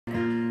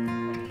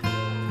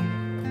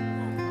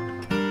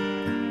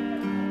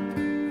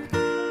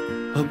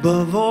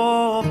above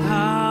all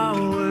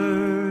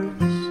powers,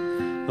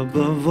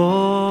 above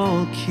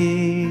all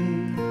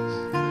kings,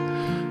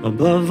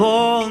 above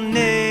all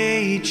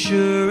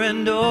nature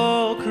and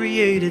all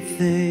created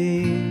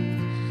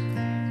things,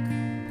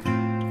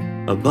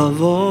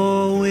 above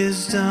all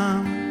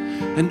wisdom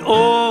and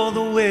all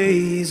the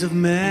ways of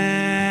man.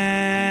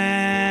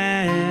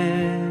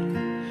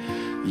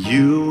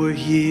 You were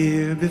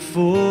here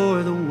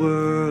before the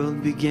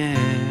world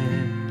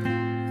began.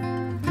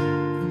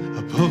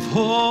 Above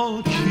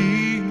all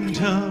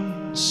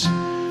kingdoms,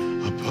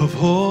 above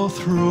all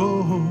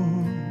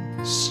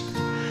thrones,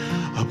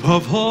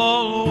 above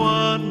all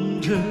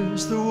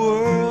wonders the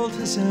world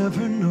has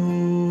ever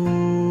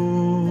known,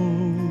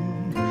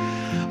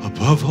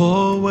 above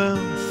all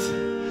wealth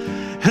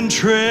and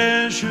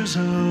treasures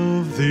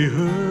of the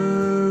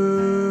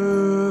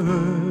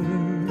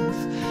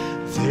earth,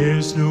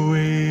 there's no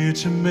way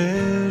to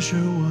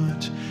measure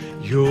what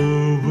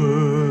you're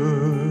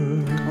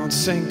worth. Come on,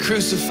 sing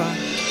crucified.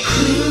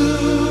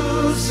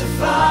 Crucified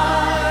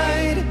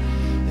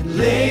and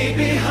laid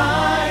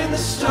behind the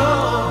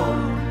stone,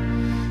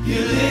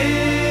 you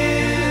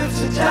live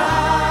to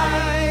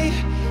die,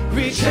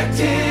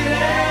 rejected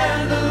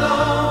and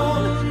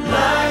alone,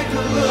 like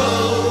a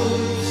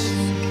rose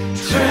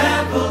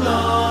trampled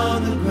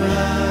on the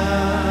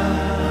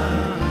ground.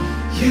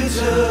 You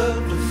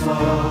took the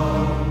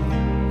fall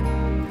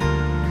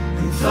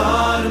and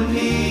thought of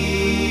me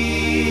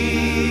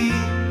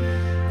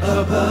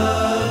above.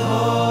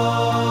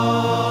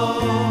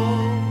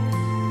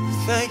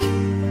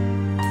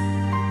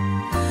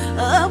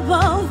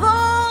 Above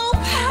all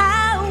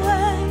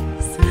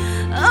powers,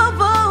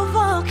 above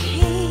all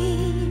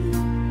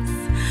kings,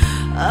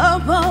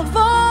 above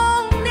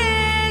all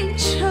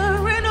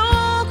nature and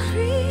all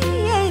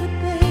created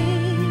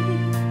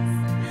things,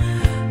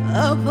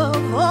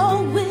 above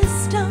all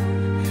wisdom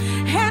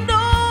and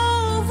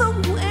all the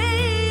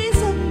ways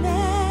of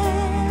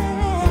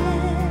man.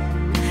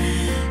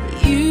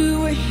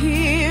 You were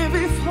here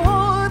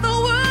before the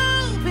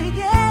world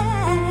began.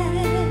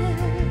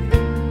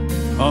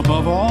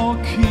 Above all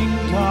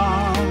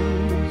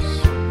kingdoms,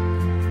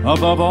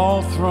 above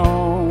all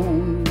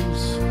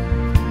thrones,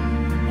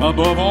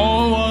 above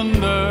all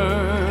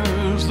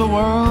wonders the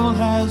world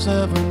has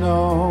ever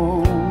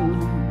known,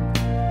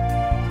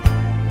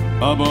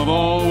 above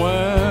all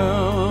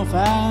wealth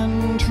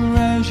and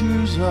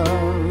treasures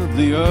of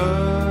the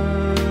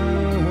earth,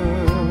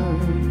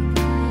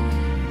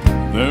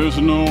 there's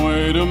no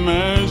way to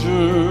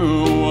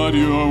measure what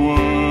you're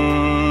worth.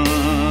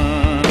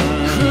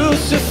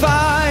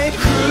 Crucified,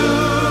 crucified,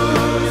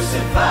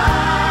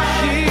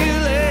 He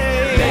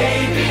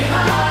lay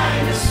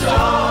behind the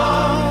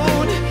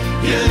stone.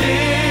 You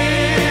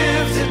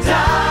live to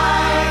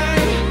die,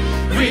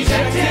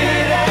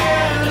 rejected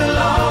and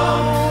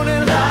alone,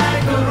 and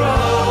like a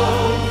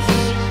rose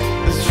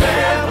that's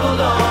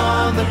trampled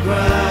on the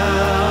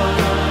ground.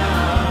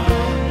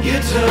 You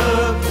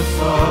took the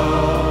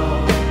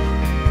fall,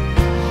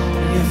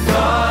 you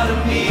thought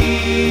of me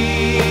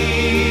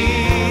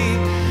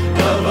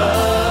above.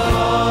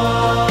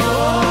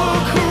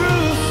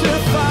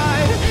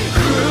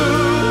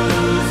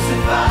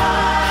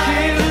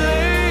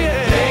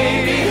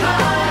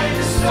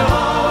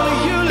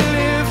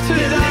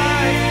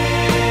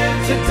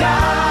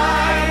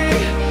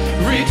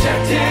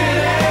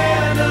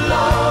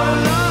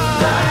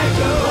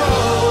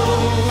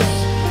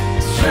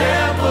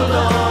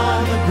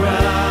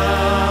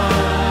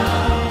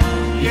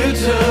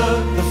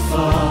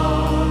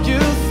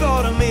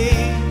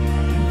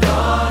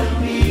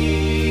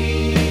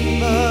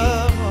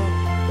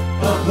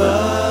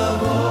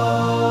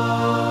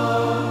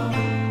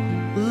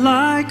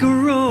 Like a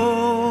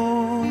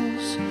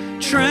rose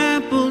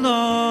trampled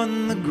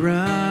on the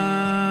ground,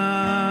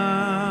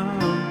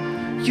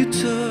 you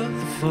took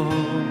the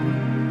fall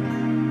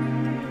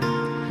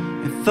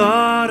and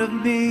thought of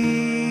me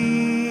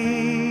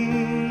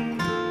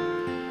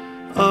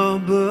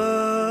above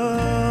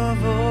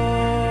all.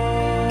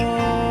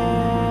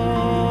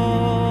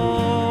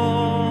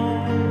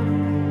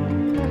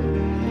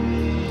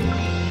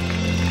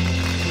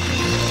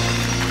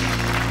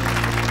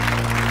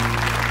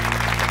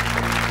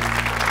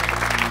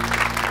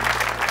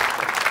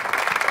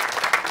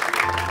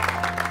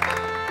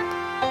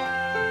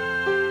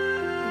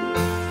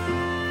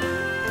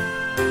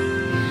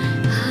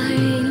 I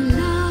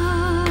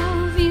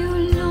love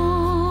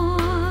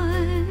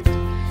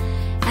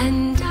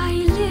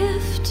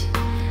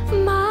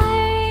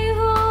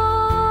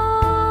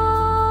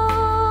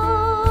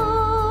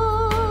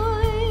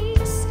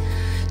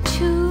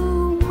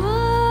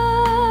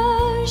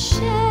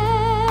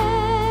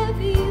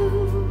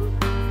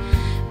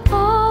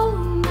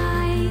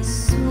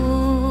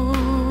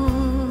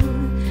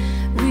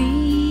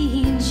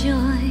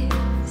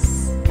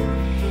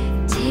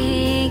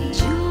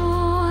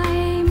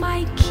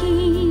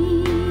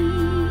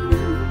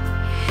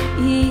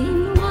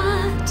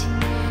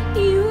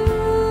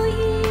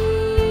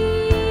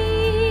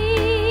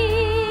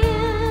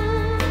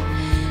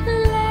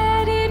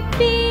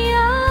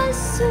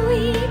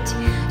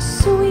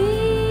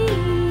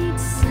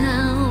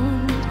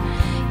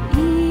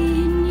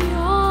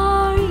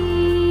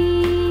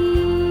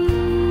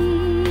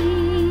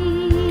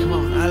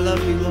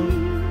love you,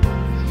 Lord.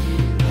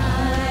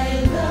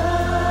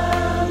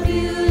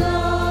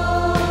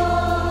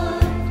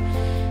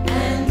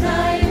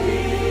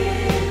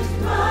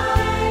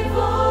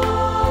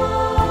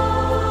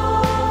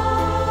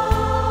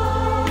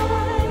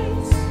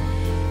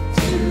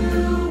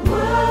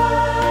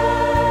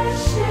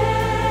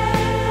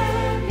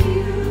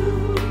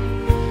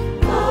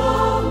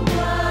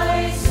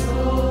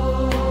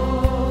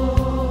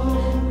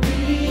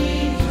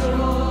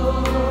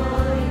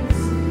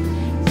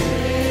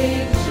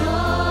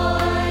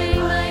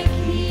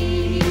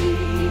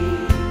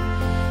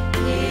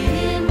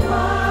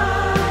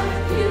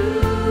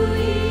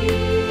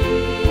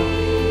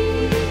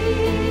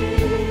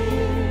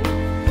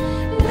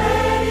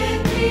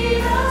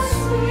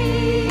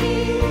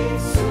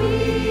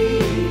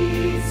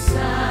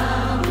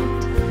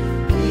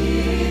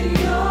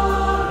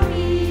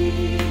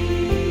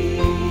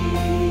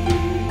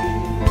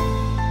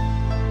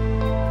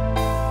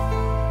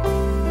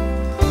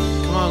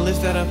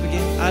 Lift that up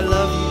again. I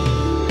love you.